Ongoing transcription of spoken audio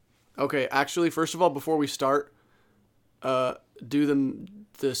Okay, actually, first of all, before we start, do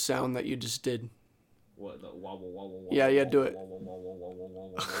the sound that you just did. What? The wobble, wobble, wobble. Yeah, do it.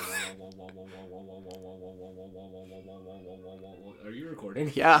 Are you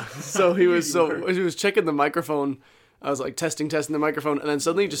recording? Yeah. So he was checking the microphone. I was like testing the microphone, and then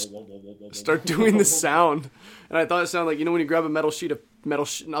suddenly just start doing the sound. And I thought it sounded like, you know, when you grab a metal sheet of I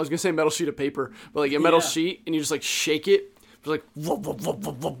was gonna say metal sheet of paper, but like a metal sheet, and you just like shake it. It's like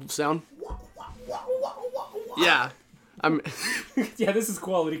sound. Yeah. Yeah, this is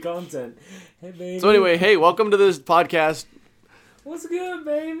quality content. Hey, baby. So anyway, hey, welcome to this podcast. What's good,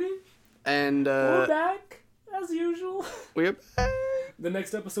 baby? And we're back as usual. We're back. The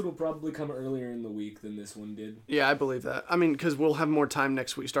next episode will probably come earlier in the week than this one did. Yeah, I believe that. I mean, because we'll have more time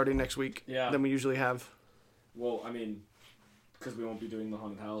starting next week than we usually have. Well, I mean, because we won't be doing the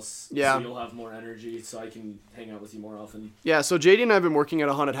haunted house. Yeah. So you'll have more energy, so I can hang out with you more often. Yeah, so JD and I have been working at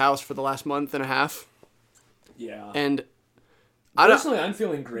a haunted house for the last month and a half. Yeah. And personally, I'm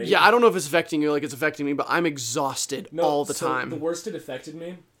feeling great. Yeah, I don't know if it's affecting you like it's affecting me, but I'm exhausted all the time. The worst it affected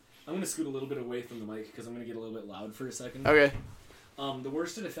me, I'm going to scoot a little bit away from the mic because I'm going to get a little bit loud for a second. Okay. The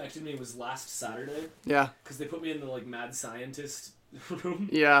worst it affected me was last Saturday. Yeah. Because they put me in the, like, mad scientist room.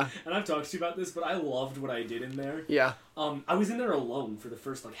 Yeah. And I've talked to you about this, but I loved what I did in there. Yeah. I was in there alone for the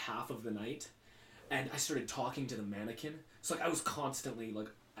first, like, half of the night, and I started talking to the mannequin. So, like, I was constantly, like,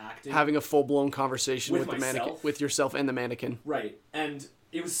 acting. Having a full-blown conversation with the myself. mannequin, with yourself and the mannequin. Right. And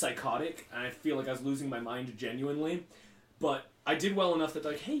it was psychotic, and I feel like I was losing my mind genuinely. But I did well enough that,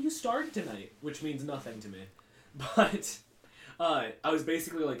 like, hey, you started tonight, which means nothing to me. But I was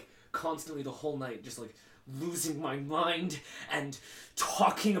basically, like, constantly the whole night just, like, losing my mind and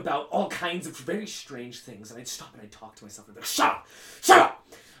talking about all kinds of very strange things. And I'd stop and I'd talk to myself and be like, shut up! Shut up!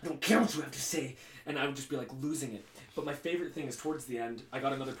 I don't care what you have to say. And I would just be, like, losing it. But my favorite thing is towards the end, I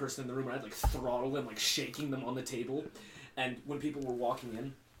got another person in the room and I'd, like, throttle them, like, shaking them on the table. And when people were walking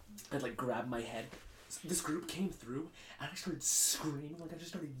in, I'd, like, grab my head. So this group came through, and I started screaming, like, I just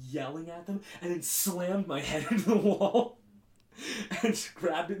started yelling at them, and then slammed my head into the wall. And just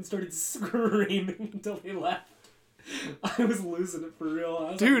grabbed it and started screaming until they left. I was losing it for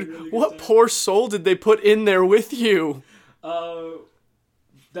real. Dude, really what poor soul did they put in there with you? Was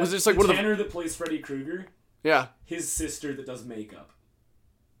it just like Tanner that plays Freddy Krueger? Yeah. His sister that does makeup.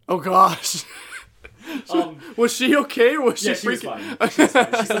 Oh gosh. Was she okay or was she freaking? She was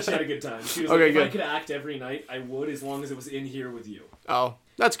fine. She said she had a good time. She was okay, like, if I could act every night, I would, as long as it was in here with you. Oh,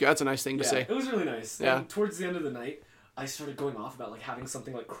 that's good. That's a nice thing to say. It was really nice. Yeah. And towards the end of the night, I started going off about, like, having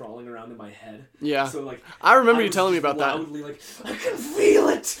something, like, crawling around in my head. Yeah. So, like, I remember you telling me about loudly, like, I can feel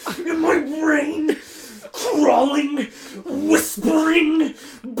it in my brain, crawling, whispering,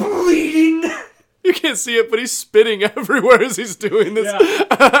 bleeding. You can't see it, but he's spitting everywhere as he's doing this. Yeah.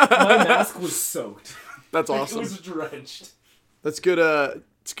 My mask was soaked. That's awesome. It was drenched. That's good.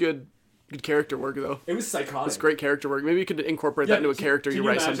 It's good character work, though. It was psychotic. It's great character work. Maybe you could incorporate that into a character you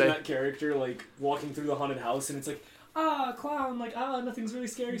write someday. Can you imagine that character, like, walking through the haunted house, and it's like, clown, like, nothing's really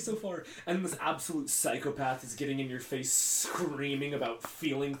scary so far. And this absolute psychopath is getting in your face, screaming about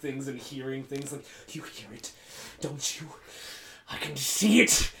feeling things and hearing things. Like, you hear it, don't you? I can see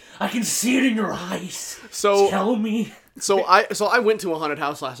it. I can see it in your eyes. So tell me. So I went to a haunted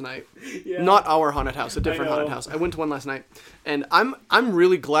house last night. Yeah. Not our haunted house, a different haunted house. I went to one last night, and I'm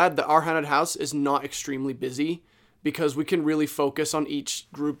really glad that our haunted house is not extremely busy, because we can really focus on each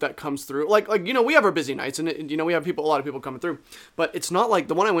group that comes through. Like you know, we have our busy nights, and you know, we have a lot of people coming through, but it's not like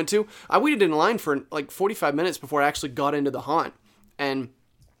the one I went to. I waited in line for like 45 minutes before I actually got into the haunt, and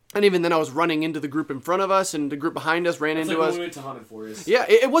even then I was running into the group in front of us, and the group behind us ran into us. When we went to Haunted Forest. Yeah,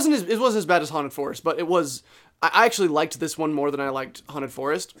 it wasn't as bad as Haunted Forest, but it was. I actually liked this one more than I liked Haunted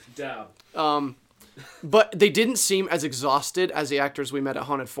Forest. Damn. But they didn't seem as exhausted as the actors we met at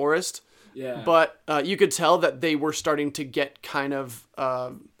Haunted Forest. Yeah. But you could tell that they were starting to get kind of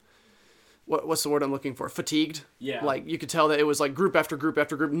what's the word I'm looking for? Fatigued. Yeah. Like you could tell that it was like group after group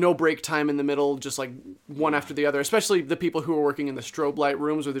after group, no break time in the middle, just like one after the other. Especially the people who were working in the strobe light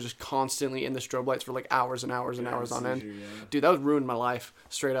rooms, where they're just constantly in the strobe lights for like hours and hours and hours on end. Dude, that would ruin my life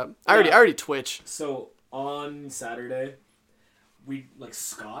straight up. I already twitch. So on Saturday, we like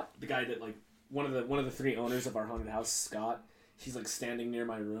Scott, the guy that like one of the three owners of our haunted house, Scott. He's like standing near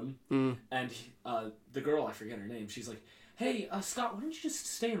my room, and the girl, I forget her name. She's like, "Hey, Scott, why don't you just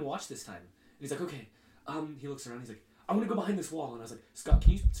stay and watch this time?" And he's like, "Okay." He looks around. He's like, "I want to go behind this wall." And I was like, "Scott,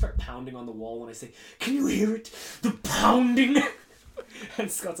 can you start pounding on the wall when I say, can you hear it? The pounding."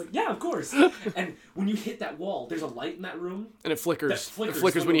 And Scott's like, yeah, of course. And when you hit that wall, there's a light in that room. And it flickers. It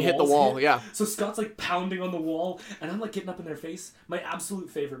flickers when when you hit the wall, yeah. So Scott's like pounding on the wall, and I'm like getting up in their face. My absolute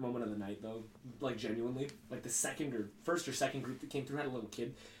favorite moment of the night, though, like genuinely, like the first or second group that came through had a little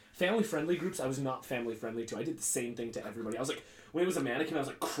kid. Family-friendly groups, I was not family-friendly to. I did the same thing to everybody. I was like, when it was a mannequin, I was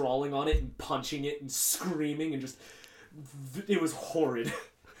like crawling on it and punching it and screaming and just... It was horrid.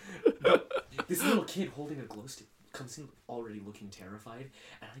 But this little kid holding a glow stick comes in already looking terrified,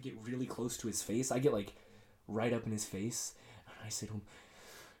 and I get really close to his face. I get like right up in his face, and I say to him,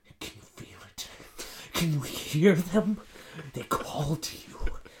 "Can you feel it? Can you hear them? They call to you.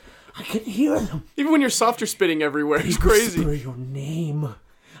 I can hear them. Even when you're softer spitting everywhere, it's crazy. They whisper your name."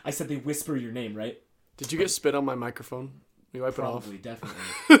 I said they whisper your name, right? Did you get spit on my microphone? You wipe Probably, it off?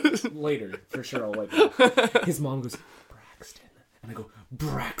 definitely. Later, for sure, I'll wipe it off. His mom goes, "Braxton," and I go,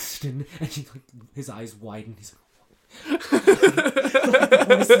 "Braxton," and his eyes widen. He's like, the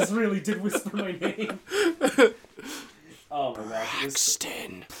voices really did whisper my name. Oh my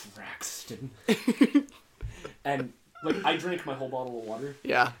god. Braxton. And like I drank my whole bottle of water.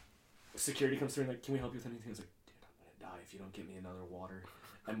 Yeah. Security comes through and like, "Can we help you with anything?" I was like, "Dude, I'm gonna die if you don't get me another water."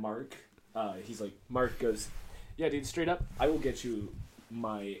 And Mark goes, "Yeah, dude, straight up, I will get you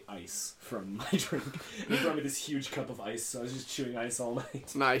my ice from my drink." And he brought me this huge cup of ice, so I was just chewing ice all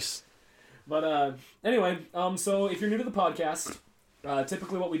night. Nice. But anyway, so if you're new to the podcast,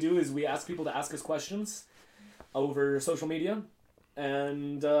 typically what we do is we ask people to ask us questions over social media,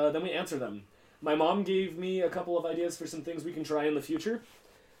 and then we answer them. My mom gave me a couple of ideas for some things we can try in the future,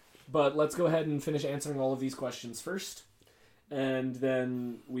 but let's go ahead and finish answering all of these questions first, and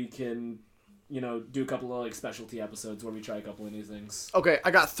then we can, do a couple of like specialty episodes where we try a couple of new things. Okay,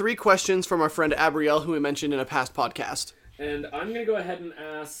 I got 3 questions from our friend Abrielle, who we mentioned in a past podcast. And I'm going to go ahead and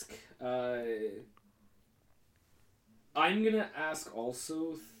ask... I'm going to ask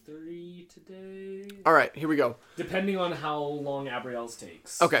also 3 today. All right, here we go. Depending on how long Abrielle's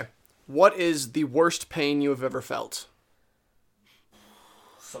takes. Okay. What is the worst pain you have ever felt?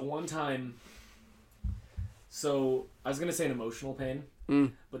 So one time... So, I was going to say an emotional pain,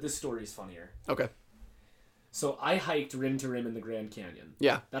 but this story is funnier. Okay. So, I hiked rim to rim in the Grand Canyon.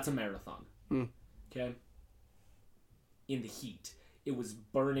 Yeah. That's a marathon. Okay? In the heat. It was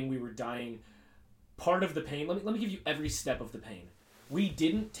burning. We were dying. Part of the pain... Let me give you every step of the pain. We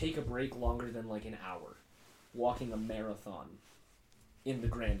didn't take a break longer than like an hour walking a marathon in the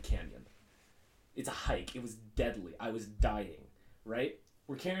Grand Canyon. It's a hike. It was deadly. I was dying. Right?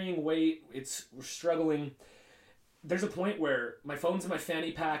 We're carrying weight. We're struggling. There's a point where my phone's in my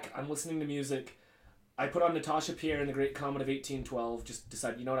fanny pack. I'm listening to music. I put on Natasha Pierre and the Great Comet of 1812. Just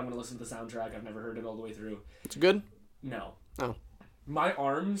decided, you know what, I'm going to listen to the soundtrack. I've never heard it all the way through. It's good? No. Oh. My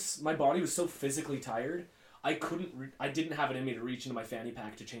body was so physically tired, I didn't have it in me to reach into my fanny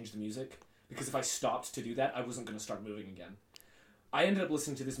pack to change the music. Because if I stopped to do that, I wasn't going to start moving again. I ended up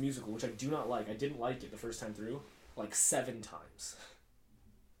listening to this musical, which I do not like. I didn't like it the first time through, like 7 times.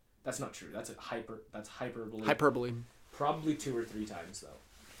 That's not true. That's hyperbole. Hyperbole. Probably 2 or 3 times though.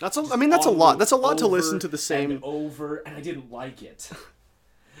 That's a lot. That's a lot to listen to the same. And I didn't like it.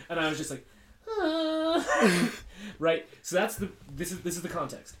 And I was just like, right. So this is the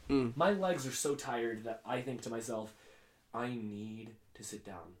context. My legs are so tired that I think to myself, I need to sit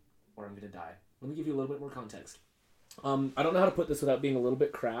down or I'm gonna die. Let me give you a little bit more context. I don't know how to put this without being a little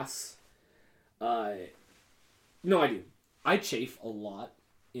bit crass. No, I do. I chafe a lot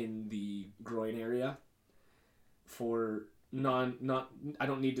in the groin area for I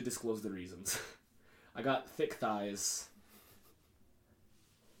don't need to disclose the reasons. I got thick thighs.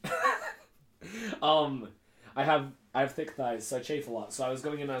 I have thick thighs, so I chafe a lot. So I was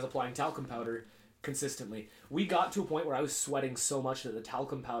going in and I was applying talcum powder consistently. We got to a point where I was sweating so much that the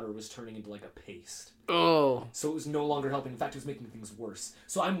talcum powder was turning into like a paste. Oh. So it was no longer helping. In fact, it was making things worse.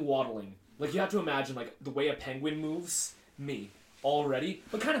 So I'm waddling. Like, you have to imagine, like, the way a penguin moves, me, already,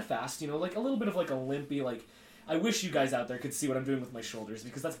 but kind of fast, like a little bit of like a limpy, like, I wish you guys out there could see what I'm doing with my shoulders,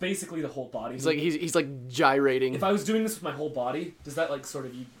 because that's basically the whole body. He's like gyrating. If I was doing this with my whole body, does that like sort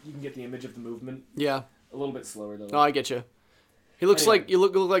of, you can get the image of the movement? Yeah. A little bit slower though. Oh, I get you. He looks like, you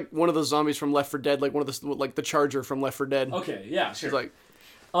look like one of those zombies from Left 4 Dead, like one of the, like the Charger from Left 4 Dead. Okay, yeah, sure. He's like,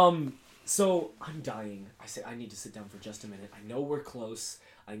 so I'm dying. I say, I need to sit down for just a minute. I know we're close.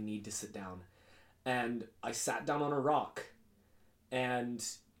 I need to sit down. And I sat down on a rock. And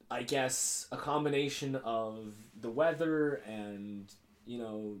I guess a combination of the weather and,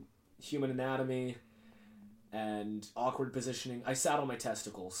 human anatomy and awkward positioning, I sat on my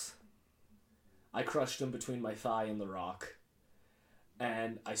testicles. I crushed them between my thigh and the rock.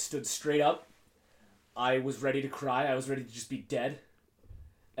 And I stood straight up. I was ready to cry. I was ready to just be dead.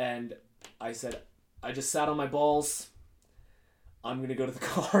 And I said, I just sat on my balls. I'm going to go to the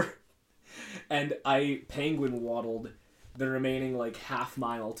car. And I penguin waddled the remaining like half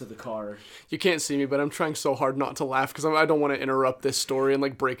mile to the car. You can't see me, but I'm trying so hard not to laugh because I don't want to interrupt this story and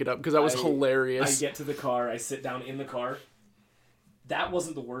like break it up because that was hilarious. I get to the car, I sit down in the car. That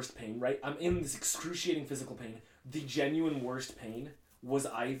wasn't the worst pain, right? I'm in this excruciating physical pain. The genuine worst pain was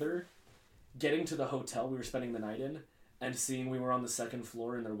either getting to the hotel we were spending the night in and seeing we were on the second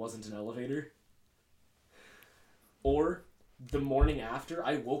floor and there wasn't an elevator, or the morning after,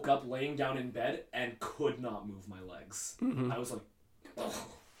 I woke up laying down in bed and could not move my legs. Mm-hmm. I was like, oh.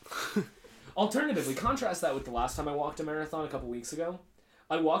 Alternatively, contrast that with the last time I walked a marathon a couple weeks ago.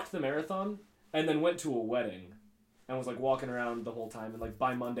 I walked the marathon and then went to a wedding and was like walking around the whole time, and like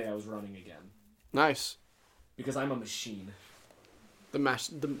by Monday I was running again. Nice. Because I'm a machine. The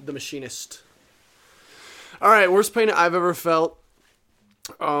machinist. All right, worst pain I've ever felt.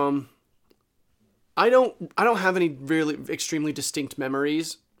 I don't have any really extremely distinct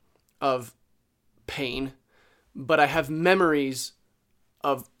memories of pain, but I have memories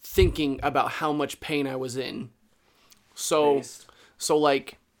of thinking about how much pain I was in. So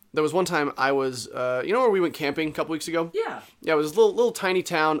like, there was one time I was, you know where we went camping a couple weeks ago? Yeah. Yeah, it was a little tiny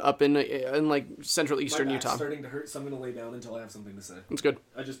town up in like central eastern Utah. My back's starting to hurt, so I'm going to lay down until I have something to say. That's good.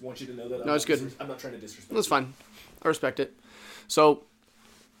 I just want you to know that. No, it's good. I'm not trying to disrespect That's fine. I respect it. So,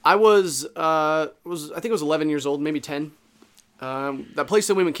 I was I think I was 11 years old, maybe 10. That place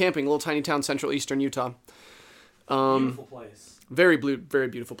that we went camping, a little tiny town, central eastern Utah. Beautiful place. Very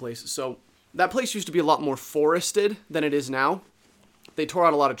beautiful place. So that place used to be a lot more forested than it is now. They tore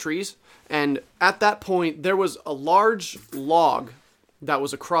out a lot of trees, and at that point there was a large log that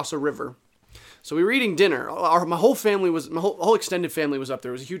was across a river. So we were eating dinner. My whole extended family was up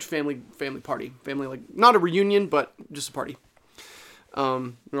there. It was a huge family party. Family, like, not a reunion, but just a party. We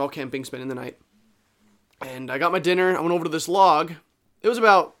were all camping, spending the night. And I got my dinner. I went over to this log. It was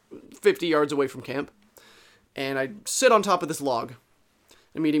about 50 yards away from camp. And I sit on top of this log.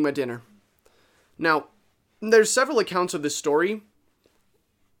 I'm eating my dinner. Now, there's several accounts of this story.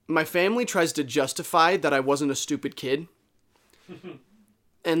 My family tries to justify that I wasn't a stupid kid.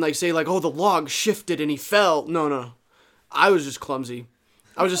 And like say like, oh, the log shifted and he fell. No. I was just clumsy.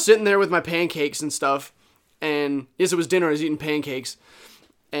 I was just sitting there with my pancakes and stuff. And yes, it was dinner. I was eating pancakes.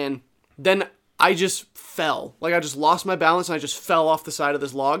 And then I just fell. Like, I just lost my balance and I just fell off the side of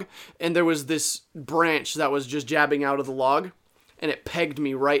this log. And there was this branch that was just jabbing out of the log. And it pegged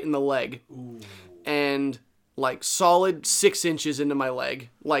me right in the leg. Ooh. And like solid 6 inches into my leg.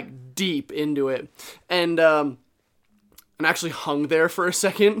 Like deep into it. And actually hung there for a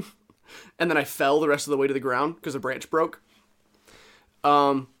second. And then I fell the rest of the way to the ground because the branch broke.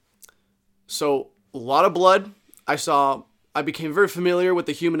 So a lot of blood. I became very familiar with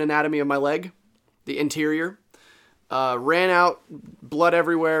the human anatomy of my leg, the interior. Ran out, blood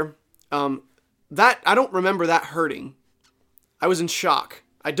everywhere. I don't remember that hurting. I was in shock.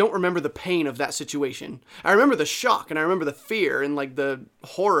 I don't remember the pain of that situation. I remember the shock and I remember the fear and like the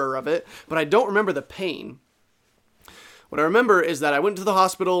horror of it, but I don't remember the pain. What I remember is that I went to the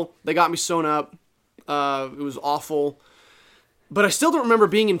hospital. They got me sewn up. It was awful, but I still don't remember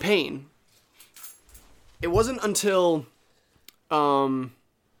being in pain. It wasn't until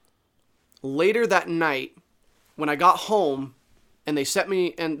later that night when I got home and they set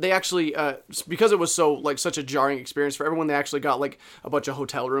me, and they actually, because it was such a jarring experience for everyone, they actually got like a bunch of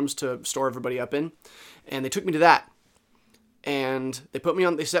hotel rooms to store everybody up in, and they took me to that, and they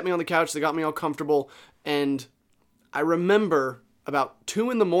set me on the couch, they got me all comfortable, and I remember about 2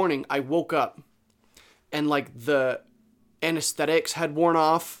 a.m, I woke up, and like the anesthetics had worn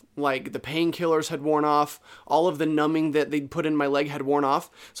off, like the painkillers had worn off, all of the numbing that they'd put in my leg had worn off.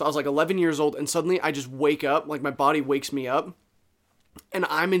 So I was like 11 years old, and suddenly I just wake up, like my body wakes me up, and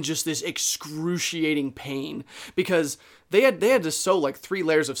I'm in just this excruciating pain because they had to sew like 3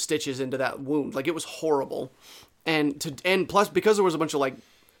 layers of stitches into that wound. Like, it was horrible. And plus, because there was a bunch of like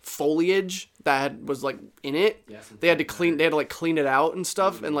foliage that was like in it, they had to clean it out and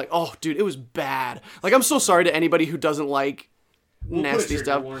stuff. And like, oh dude, it was bad. Like, I'm so sorry to anybody who doesn't like nasty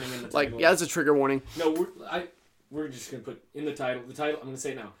stuff. Like, yeah, that's a trigger warning. No, we're just gonna put in the title. I'm gonna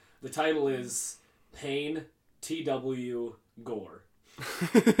say it now. The title is Pain TW Gore.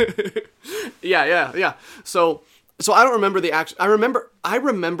 Yeah. So I don't remember the action. I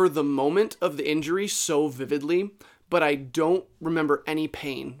remember the moment of the injury so vividly, but I don't remember any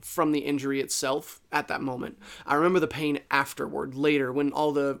pain from the injury itself at that moment. I remember the pain afterward, later, when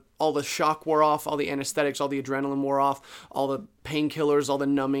all the shock wore off, all the anesthetics, all the adrenaline wore off, all the painkillers, all the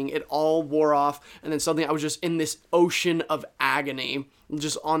numbing, it all wore off, and then suddenly I was just in this ocean of agony,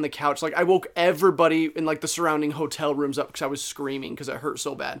 just on the couch. Like, I woke everybody in, like, the surrounding hotel rooms up because I was screaming because it hurt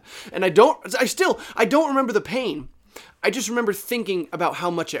so bad. And I don't remember the pain. I just remember thinking about how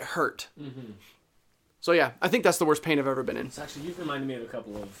much it hurt. Mm-hmm. So yeah, I think that's the worst pain I've ever been in. So actually, you've reminded me of a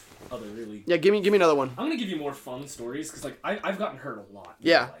couple of other really... Yeah, give me another one. I'm going to give you more fun stories, because like, I've gotten hurt a lot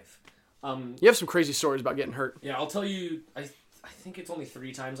in my life. You have some crazy stories about getting hurt. Yeah, I'll tell you, I think it's only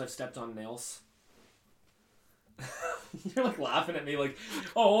 3 times I've stepped on nails. You're like laughing at me like,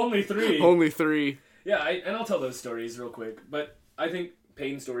 oh, only 3. Only 3. Yeah, and I'll tell those stories real quick, but I think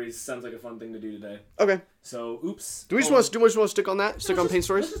pain stories sounds like a fun thing to do today. Okay. So, oops. Do we just want to stick on that? Stick on pain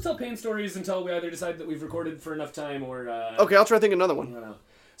stories? Let's just tell pain stories until we either decide that we've recorded for enough time or... Okay, I'll try to think of another one. No.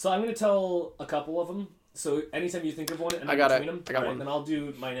 So I'm going to tell a couple of them. So anytime you think of one, and I got between it. them, I got one. Then I'll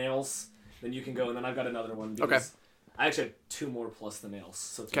do my nails. Then you can go, and then I've got another one. Okay. I actually have 2 more plus the nails.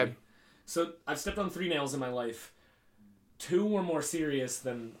 So okay. So I've stepped on 3 nails in my life. 2 were more serious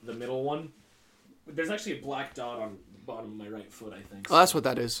than the middle one. There's actually a black dot on the bottom of my right foot, I think. Oh, that's what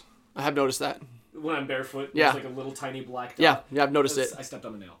that is. I have noticed that. When I'm barefoot, yeah. There's like a little tiny black dot. Yeah, I've noticed it. I stepped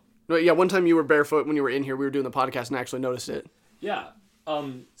on a nail. No, yeah, one time you were barefoot when you were in here. We were doing the podcast and I actually noticed it. Yeah.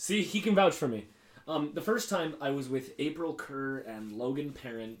 See, he can vouch for me. The first time I was with April Kerr and Logan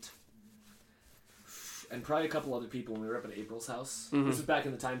Parent and probably a couple other people when we were up at April's house. Mm-hmm. This was back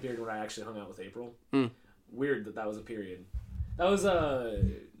in the time period when I actually hung out with April. Mm. Weird that was a period. That was, I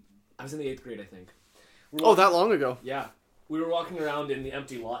was in the 8th grade, I think. That long ago? Yeah. We were walking around in the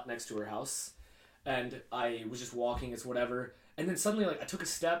empty lot next to her house, and I was just walking, it's whatever, and then suddenly, like, I took a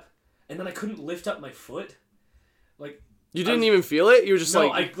step, and then I couldn't lift up my foot. Like... You didn't even feel it? You were just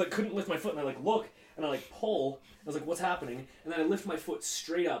No, I couldn't lift my foot, and I, like, look, and I, like, pull. I was like, what's happening? And then I lift my foot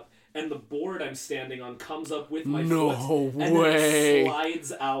straight up, and the board I'm standing on comes up with my foot. No way. And then it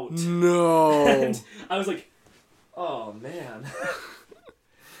slides out. No. And I was like, oh, man.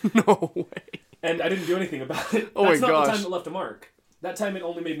 No way. And I didn't do anything about it. Oh my gosh. That's not the time it left a mark. That time it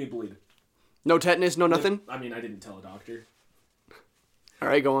only made me bleed. No tetanus, no nothing? I mean, I didn't tell a doctor. All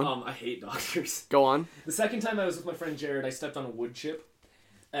right, go on. I hate doctors. Go on. The second time I was with my friend Jared, I stepped on a wood chip,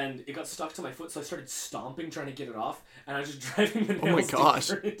 and it got stuck to my foot, so I started stomping, trying to get it off, and I was just driving the nails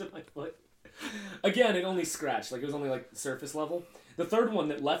deeper into my foot. Again, it only scratched. Like, it was only, like, surface level. The third one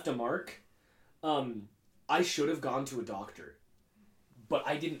that left a mark, I should have gone to a doctor, but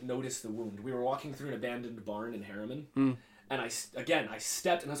I didn't notice the wound. We were walking through an abandoned barn in Harriman, and I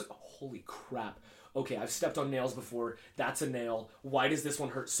stepped, and I was like, oh, holy crap. Okay, I've stepped on nails before. That's a nail. Why does this one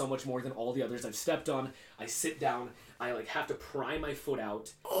hurt so much more than all the others I've stepped on? I sit down. I like have to pry my foot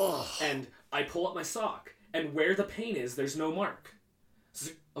out, and I pull up my sock. And where the pain is, there's no mark.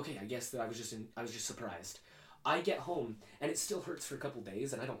 So, okay, I guess that I was just surprised. I get home, and it still hurts for a couple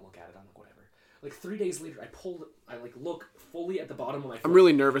days, and I don't look at it. I'm like, whatever. Like 3 days later, I look fully at the bottom of my foot. I'm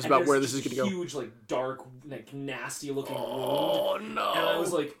really nervous about where this is going to go. Huge, like dark, like nasty looking wound. Oh no! And I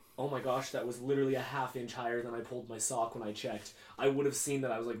was like, oh my gosh, that was literally a ½ inch higher than I pulled my sock when I checked. I would have seen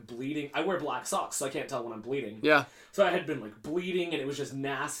that I was like bleeding. I wear black socks, so I can't tell when I'm bleeding. Yeah. So I had been like bleeding, and it was just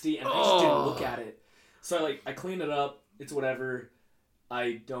nasty, and I just didn't look at it. So I cleaned it up. It's whatever.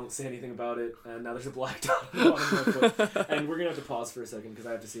 I don't say anything about it, and now there's a black dot on the bottom of my foot. And we're going to have to pause for a second, because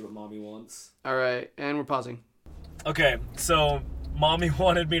I have to see what Mommy wants. All right, and we're pausing. Okay, so Mommy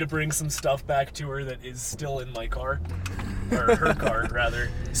wanted me to bring some stuff back to her that is still in my car. Or her car, rather.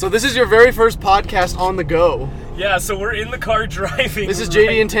 So this is your very first podcast on the go. Yeah, so we're in the car driving. This is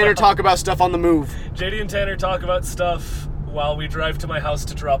JD and Tanner talk about stuff on the move. JD and Tanner talk about stuff while we drive to my house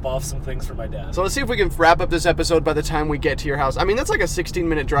to drop off some things for my dad. So let's see if we can wrap up this episode by the time we get to your house. I mean, that's like a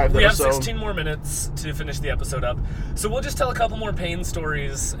 16-minute drive, though. We have 16 more minutes to finish the episode up. So we'll just tell a couple more pain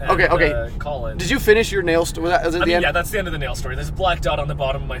stories and call it. Did you finish your nail story? Yeah, that's the end of the nail story. There's a black dot on the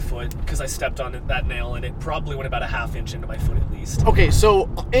bottom of my foot because I stepped on that nail, and it probably went about a ½ inch into my foot at least. Okay, so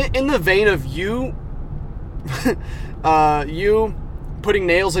in the vein of you you putting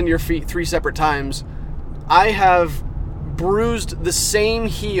nails in your feet 3 separate times, I have bruised the same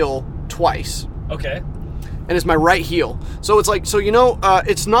heel twice. Okay. And it's my right heel. So it's like,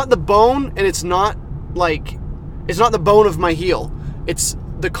 it's not the bone, and it's not the bone of my heel. It's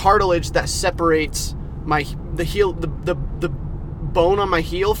the cartilage that separates the heel, the bone on my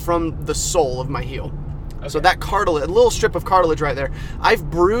heel from the sole of my heel. Okay. So that cartilage, a little strip of cartilage right there, I've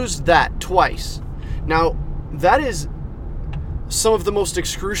bruised that twice. Now, that is some of the most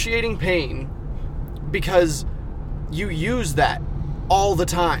excruciating pain, because you use that all the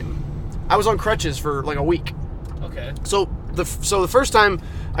time. I was on crutches for like a week. Okay. So the first time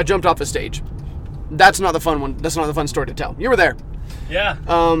I jumped off the stage, that's not the fun one. That's not the fun story to tell. You were there. Yeah.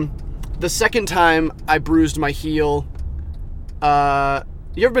 The second time I bruised my heel.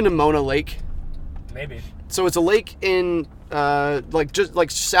 You ever been to Mona Lake? Maybe. So it's a lake in just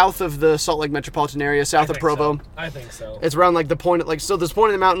south of the Salt Lake metropolitan area, south of Provo. So. I think so. It's around like the point, so there's a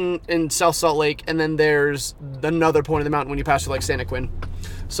point in the mountain in South Salt Lake, and then there's another point in the mountain when you pass through like Santa Quinn.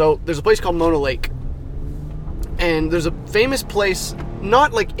 So there's a place called Mona Lake, and there's a famous place,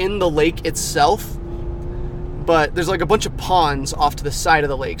 not like in the lake itself, but there's like a bunch of ponds off to the side of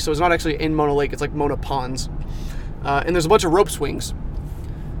the lake. So it's not actually in Mona Lake, it's like Mona Ponds. And there's a bunch of rope swings.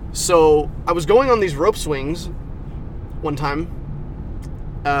 So I was going on these rope swings one time,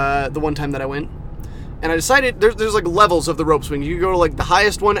 the one time that I went, and I decided there's like levels of the rope swing. You go to like the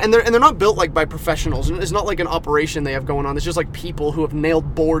highest one, and they're not built like by professionals. It's not like an operation they have going on. It's just like people who have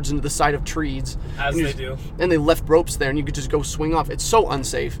nailed boards into the side of trees. As they do. And they left ropes there, and you could just go swing off. It's so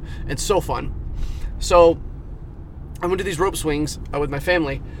unsafe. It's so fun. So I went to these rope swings with my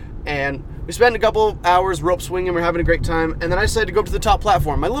family, and we spent a couple hours rope swinging. We're having a great time. And then I decided to go up to the top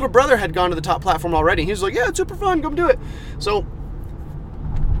platform. My little brother had gone to the top platform already. He was like, yeah, it's super fun. Come do it. So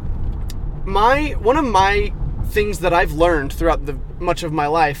one of my things that I've learned throughout much of my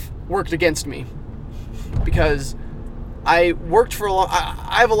life worked against me, because I worked for a long.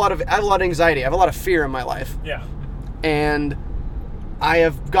 I have a lot of anxiety. I have a lot of fear in my life. Yeah. And I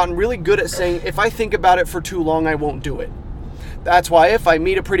have gotten really good at saying, if I think about it for too long, I won't do it. That's why if I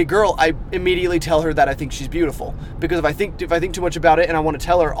meet a pretty girl, I immediately tell her that I think she's beautiful. Because if I think too much about it and I want to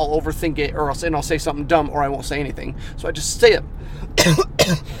tell her, I'll overthink it, or I'll say something dumb, or I won't say anything. So I just say it.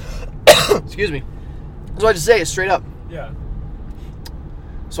 Excuse me. So I just say it straight up. Yeah.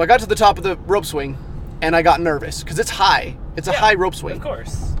 So I got to the top of the rope swing, and I got nervous because it's high. It's a high rope swing. Of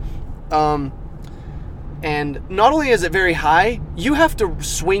course. And not only is it very high, you have to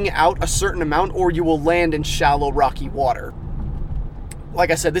swing out a certain amount, or you will land in shallow, rocky water. Like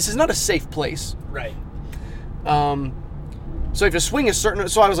I said, this is not a safe place. Right. So if you swing a certain...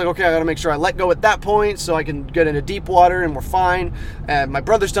 So I was like, okay, I got to make sure I let go at that point so I can get into deep water and we're fine. And my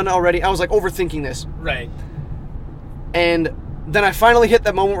brother's done it already. I was like overthinking this. Right. And then I finally hit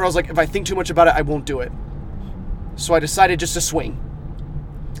that moment where I was like, if I think too much about it, I won't do it. So I decided just to swing.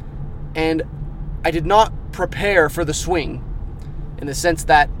 And I did not prepare for the swing in the sense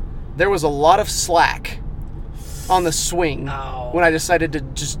that there was a lot of slack on the swing when I decided to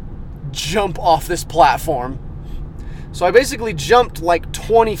just jump off this platform. So I basically jumped like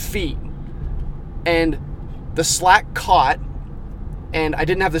 20 feet, and the slack caught, and I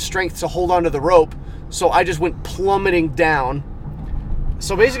didn't have the strength to hold onto the rope, so I just went plummeting down.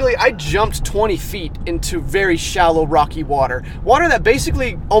 So basically I jumped 20 feet into very shallow, rocky water that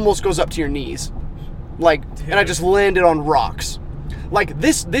basically almost goes up to your knees. And I just landed on rocks. Like,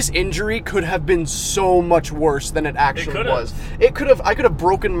 this injury could have been so much worse than it actually was. I could have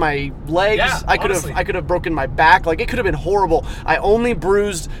broken my legs. Yeah, I could have broken my back. Like, it could have been horrible. I only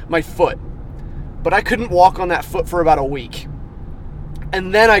bruised my foot, but I couldn't walk on that foot for about a week.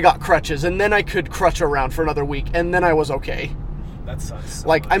 And then I got crutches, and then I could crutch around for another week, and then I was okay. That sucks. So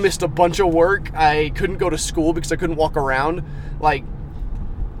much. I missed a bunch of work. I couldn't go to school because I couldn't walk around.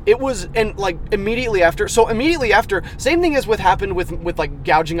 It was, and immediately after, same thing as what happened with like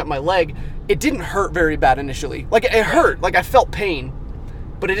gouging up my leg, it didn't hurt very bad initially. Like, it hurt, like I felt pain,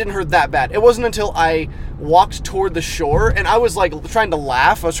 but it didn't hurt that bad. It wasn't until I walked toward the shore, and I was like trying to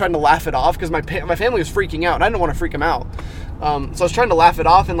laugh. I was trying to laugh it off because my family was freaking out, and I didn't want to freak them out. So I was trying to laugh it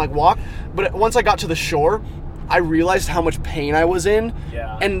off and like walk, but once I got to the shore, I realized how much pain I was in.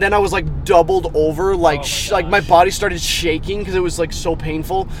 Yeah. And then I was like doubled over, like my body started shaking because it was like so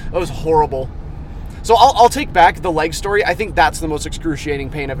painful. It was horrible. So I'll take back the leg story. I think that's the most excruciating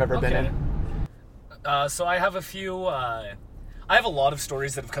pain I've ever been in. So I have I have a lot of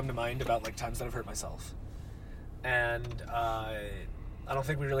stories that have come to mind about like times that I've hurt myself. And I don't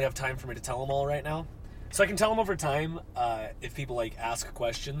think we really have time for me to tell them all right now. So I can tell them over time if people like ask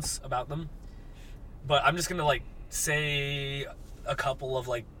questions about them. But I'm just gonna like say a couple of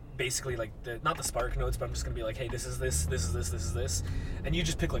like basically like not the spark notes, but I'm just gonna be like, hey, this is this, this is this, this is this, and you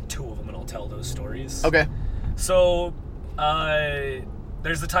just pick like two of them and I'll tell those stories. Okay. So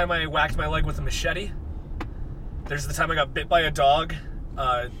there's the time I whacked my leg with a machete. There's the time I got bit by a dog,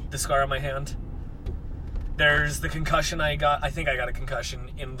 the scar on my hand. There's the concussion I think I got a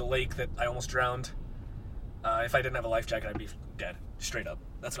concussion in the lake that I almost drowned. If I didn't have a life jacket, I'd be dead, straight up.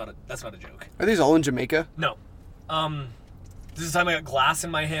 That's not a joke. Are these all in Jamaica? No. This is the time I got glass in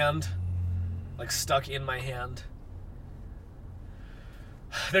my hand, like stuck in my hand.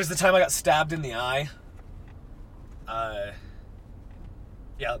 There's the time I got stabbed in the eye.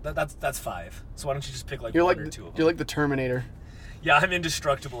 Yeah, that's 5. So why don't you just pick like one or two of them? You're like the Terminator. Yeah, I'm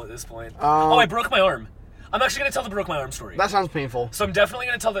indestructible at this point. I broke my arm. I'm actually going to tell the broke my arm story. That sounds painful. So I'm definitely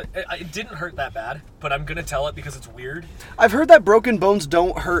going to tell it didn't hurt that bad, but I'm going to tell it because it's weird. I've heard that broken bones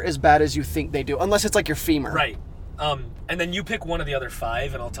don't hurt as bad as you think they do, unless it's like your femur. Right. And then you pick one of the other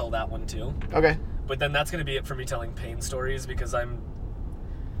 5, and I'll tell that one too. Okay. But then that's going to be it for me telling pain stories because I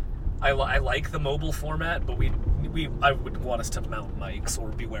like the mobile format, but I would want us to mount mics or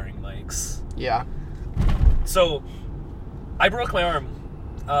be wearing mics. Yeah. So, I broke my arm,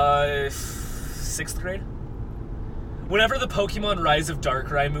 6th grade. Whenever the Pokemon Rise of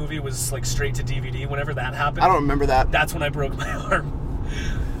Darkrai movie was like straight to DVD, whenever that happened, I don't remember that. That's when I broke my arm.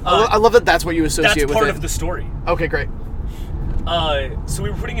 I love that that's what you associate with it. That's part of the story. Okay, great. So we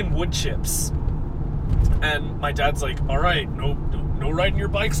were putting in wood chips, and my dad's like, "All right, no riding your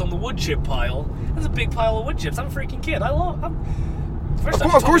bikes on the wood chip pile." There's a big pile of wood chips. I'm a freaking kid.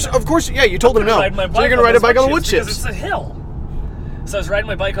 Of course. Yeah, you told him no. So you're gonna ride a bike on the wood chips because it's a hill. So I was riding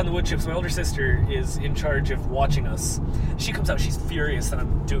my bike on the wood chips. My older sister is in charge of watching us. She comes out. She's furious that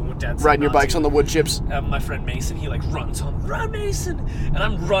I'm doing what Dad said. Riding your bikes on the wood chips. My friend Mason, he like runs home. Run, Mason! And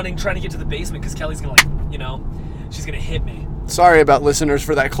I'm running, trying to get to the basement because Kelly's gonna she's gonna hit me. Sorry about listeners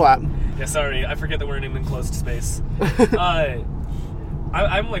for that clap. Yeah, sorry. I forget that we're in an enclosed space.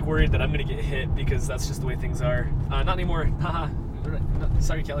 I'm like worried that I'm gonna get hit because that's just the way things are. Not anymore. Haha.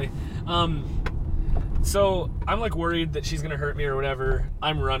 Sorry, Kelly. So I'm like worried that she's gonna hurt me or whatever.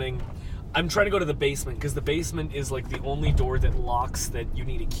 I'm running. I'm trying to go to the basement because the basement is like the only door that locks that you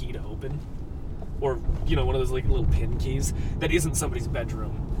need a key to open, or one of those like little pin keys that isn't somebody's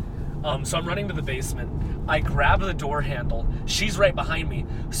bedroom. So I'm running to the basement. I grab the door handle. She's right behind me.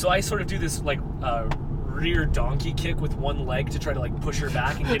 So I sort of do this like rear donkey kick with one leg to try to like push her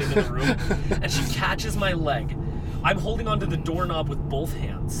back and get into the room. And she catches my leg. I'm holding onto the doorknob with both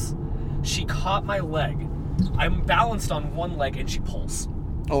hands. She caught my leg. I'm balanced on one leg and she pulls.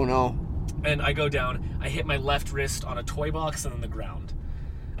 Oh no. And I go down. I hit my left wrist on a toy box and on the ground.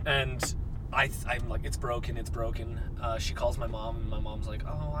 And I'm like, it's broken. She calls my mom, and my mom's like,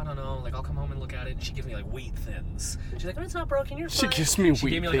 oh, I don't know, like, I'll come home and look at it. And she gives me like wheat thins. She's like, oh, it's not broken, you're fine. She gives me wheat thins. She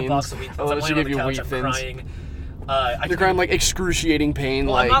gave me like a box of wheat thins. I'm she gave you wheat thins. I'm crying. You're crying like excruciating pain.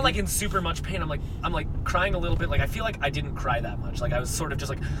 Well, like... I'm not like in super much pain. I'm like crying a little bit. Like I feel like I didn't cry that much. Like I was sort of just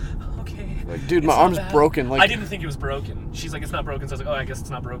like, okay. Like, dude, my arm's broken. Like I didn't think it was broken. She's like, it's not broken. So I was like, oh, I guess it's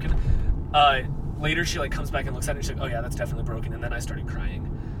not broken. Later she like comes back and looks at it. And she's like, oh yeah, that's definitely broken. And then I started crying.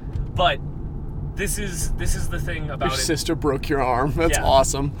 But this is the thing about your sister broke your arm. That's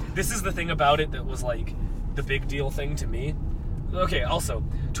awesome. This is the thing about it that was like the big deal thing to me. Okay, also,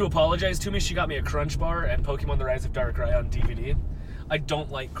 to apologize to me, she got me a Crunch Bar and Pokemon The Rise of Darkrai on DVD. I don't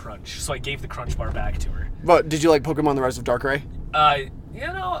like Crunch, so I gave the Crunch Bar back to her. But did you like Pokemon The Rise of Darkrai?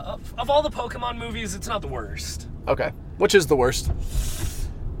 Of all the Pokemon movies, it's not the worst. Okay. Which is the worst?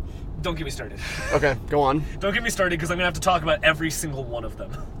 Don't get me started. Okay, go on. Don't get me started, because I'm going to have to talk about every single one of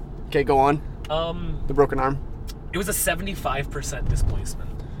them. Okay, go on. The broken arm. It was a 75% displacement.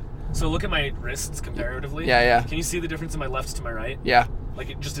 So look at my wrists comparatively. Yeah. Can you see the difference in my left to my right? Yeah.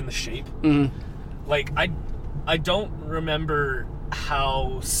 Like just in the shape? Mm-hmm. Like I don't remember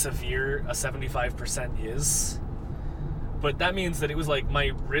how severe a 75% is, but that means that it was like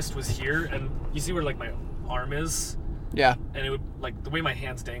my wrist was here, and you see where like my arm is? Yeah. And it would, like, the way my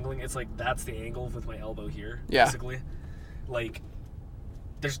hand's dangling, it's like that's the angle with my elbow here, yeah. Basically. Like,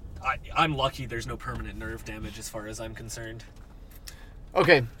 I'm lucky there's no permanent nerve damage as far as I'm concerned.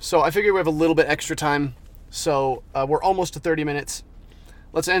 Okay, so I figure we have a little bit extra time, so we're almost to 30 minutes.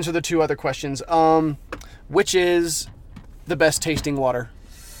 Let's answer the two other questions. Which is the best tasting water?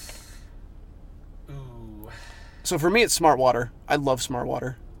 Ooh. So for me, it's Smart Water. I love Smart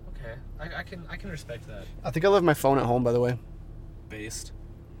Water. Okay, I can respect that. I think I left my phone at home, by the way. Based.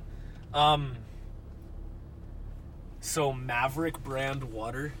 So Maverick brand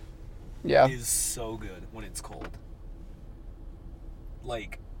water is so good when it's cold.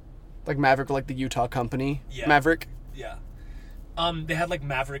 Like Maverick, like the Utah company? Yeah. Maverick? Yeah. They had like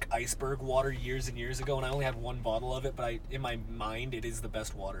Maverick iceberg water years and years ago, and I only had one bottle of it, but in my mind, it is the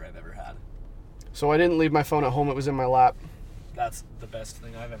best water I've ever had. So I didn't leave my phone at home, it was in my lap. That's the best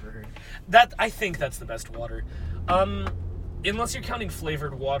thing I've ever heard. I think that's the best water. Unless you're counting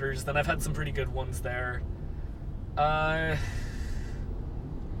flavored waters, then I've had some pretty good ones there.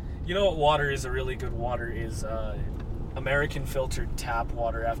 You know what water is a really good water is, American filtered tap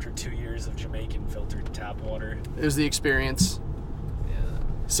water after 2 years of Jamaican filtered tap water. It was the experience. Yeah.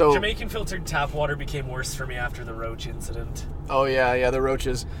 So Jamaican filtered tap water became worse for me after the roach incident. Oh yeah, the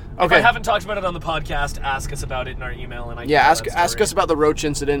roaches. Okay. If Okay. I haven't talked about it on the podcast, ask us about it in our email, and I can ask us about the roach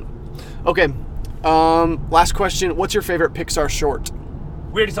incident. Okay. Last question. What's your favorite Pixar short?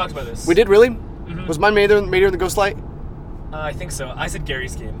 We already talked about this. We did, really? Mm-hmm. Was mine Mater in the Ghost Light? I think so. I said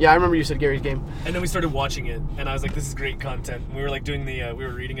Gary's Game. Yeah, I remember you said Gary's Game. And then we started watching it, and I was like, "This is great content." And we were like doing the, we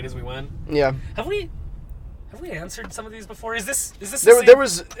were reading it as we went. Yeah. Have we answered some of these before? Is this the There, same? there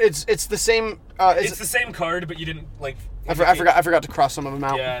was. It's the same. It's the same card, but you didn't like. I forgot to cross some of them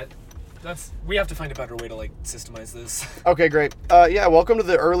out. Yeah, we have to find a better way to like systemize this. Okay, great. Yeah, welcome to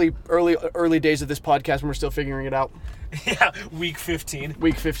the early days of this podcast when we're still figuring it out. Yeah, week 15.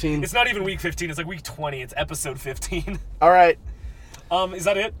 Week 15. It's not even week 15. It's like week 20. It's episode 15. All right. Is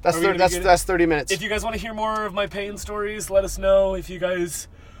that it? That's 30 minutes. If you guys want to hear more of my pain stories, let us know. If you guys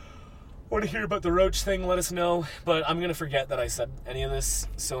want to hear about the roach thing, let us know. But I'm gonna forget that I said any of this.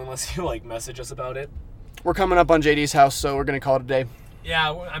 So unless you like message us about it, we're coming up on JD's house, so we're gonna call it a day.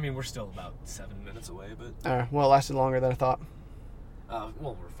 Yeah, I mean we're still about 7 minutes away, but Well, it lasted longer than I thought. Well,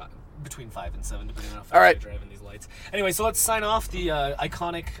 we're fine. Between 5 and 7, depending on how fast All right. you're driving these lights. Anyway, so let's sign off the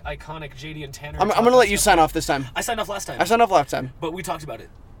iconic JD and Tanner. I'm gonna let you sign off this time. I signed off last time. I signed off last time. But we talked about it.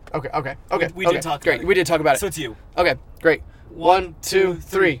 Okay. We did talk about it. We did talk about it. So it's you. Okay, great. 1, 2,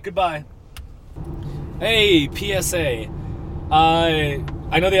 3. Goodbye. Hey, PSA.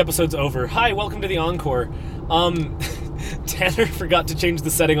 I know the episode's over. Hi, welcome to the encore. Tanner forgot to change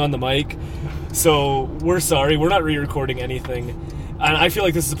the setting on the mic, so we're sorry. We're not re-recording anything, and I feel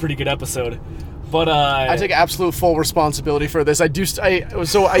like this is a pretty good episode. But I take absolute full responsibility for this. I used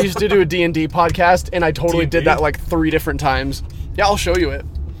to do a D&D podcast, and I totally D&D? did that like 3 different times. Yeah, I'll show you it.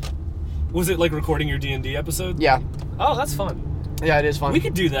 Was it like recording your D&D episand? Yeah. Oh, that's fun. Yeah, it is fun. We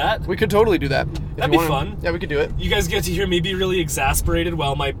could do that. We could totally do that. That'd be fun. Yeah, we could do it. You guys get to hear me be really exasperated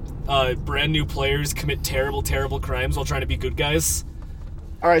while my brand new players commit terrible, terrible crimes while trying to be good guys.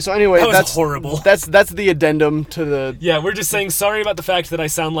 All right. So anyway, that's horrible. That's the addendum to the. Yeah, we're just saying sorry about the fact that I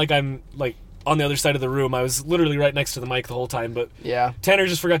sound like I'm like on the other side of the room. I was literally right next to the mic the whole time, but yeah, Tanner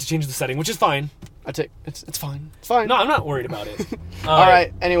just forgot to change the setting, which is fine. It's fine. It's fine. No, I'm not worried about it. All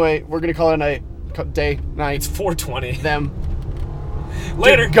right. Anyway, we're gonna call it a night. Day, night. It's 4:20. Them.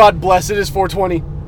 Later. Dude, God bless. It is 4:20.